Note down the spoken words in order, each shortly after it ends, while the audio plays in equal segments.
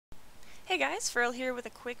Hey guys, Ferrell here with a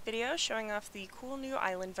quick video showing off the cool new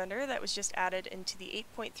island vendor that was just added into the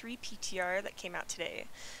 8.3 PTR that came out today.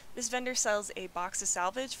 This vendor sells a box of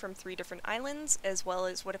salvage from 3 different islands, as well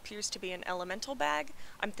as what appears to be an elemental bag.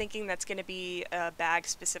 I'm thinking that's going to be a bag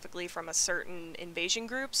specifically from a certain invasion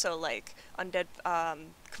group, so like undead,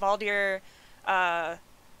 Kvaldir,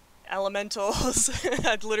 elementals.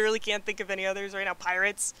 I literally can't think of any others right now.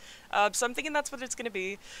 Pirates. So I'm thinking that's what it's going to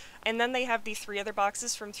be. And then they have the 3 other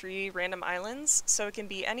boxes from 3 random islands, so it can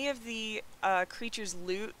be any of the creatures'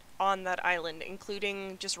 loot on that island,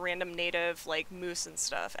 including just random native like moose and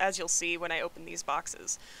stuff, as you'll see when I open these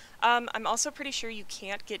boxes. I'm also pretty sure you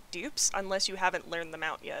can't get dupes unless you haven't learned them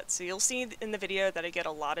out yet. So you'll see in the video that I get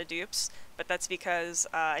a lot of dupes, but that's because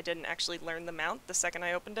I didn't actually learn them out the second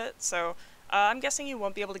I opened it. So I'm guessing you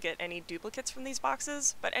won't be able to get any duplicates from these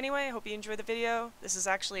boxes, but anyway, I hope you enjoy the video. This is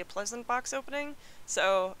actually a pleasant box opening,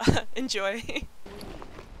 so enjoy.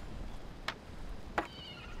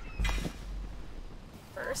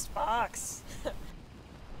 First box.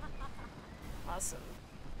 Awesome.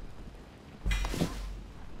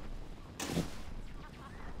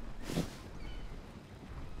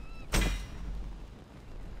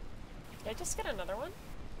 Did I just get another one?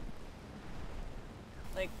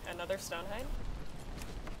 Like, another Stonehide?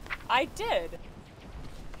 I did!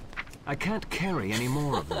 I can't carry any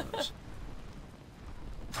more of those.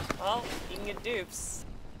 Well, you can get dupes.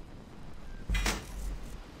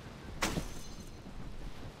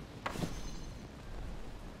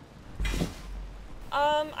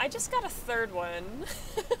 I just got a third one.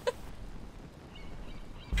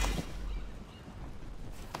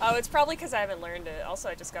 Oh, it's probably because I haven't learned it. Also,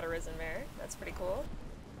 I just got a Risen Mare. That's pretty cool.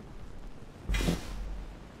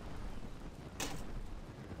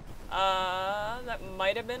 That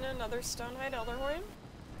might have been another Stonehide Elderhorn.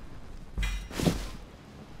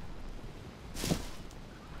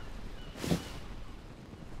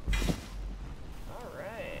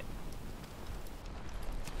 Alright.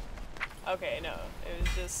 Okay, no. It was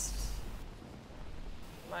just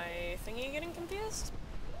my thingy getting confused?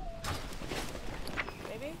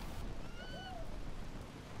 Maybe?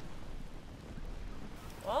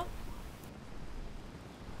 Well,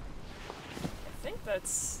 I think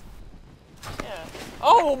that's... yeah.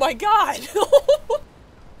 Oh my god!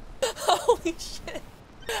 Holy shit!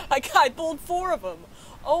 I pulled 4 of them!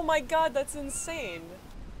 Oh my god, that's insane!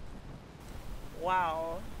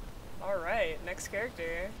 Wow. Alright, next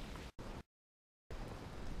character.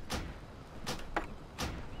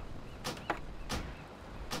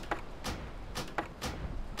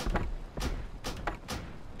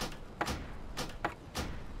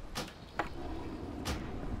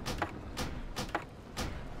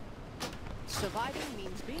 Surviving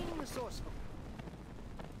means being resourceful.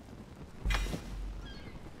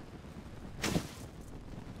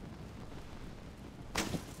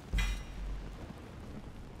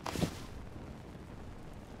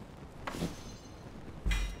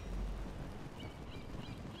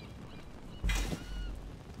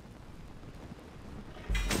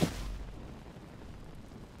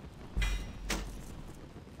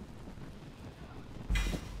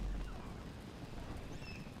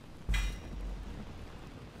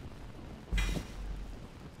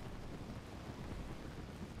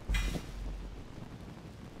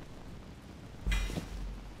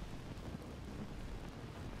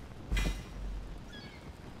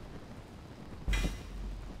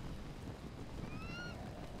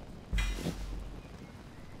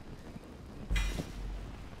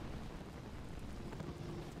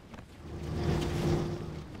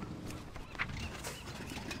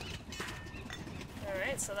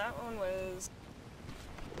 So that one was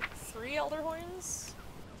 3 Elderhorns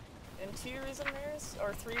and 2 Risen Mares,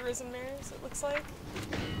 or 3 Risen Mares, it looks like.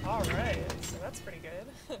 Alright, so that's pretty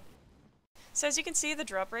good. So as you can see, the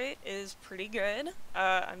drop rate is pretty good.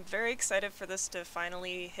 I'm very excited for this to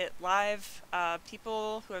finally hit live.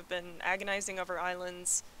 People who have been agonizing over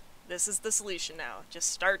islands, this is the solution now.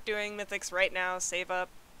 Just start doing mythics right now, save up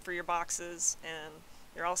for your boxes, and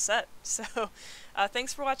you're all set. So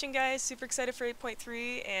thanks for watching, guys. Super excited for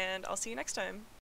 8.3, and I'll see you next time.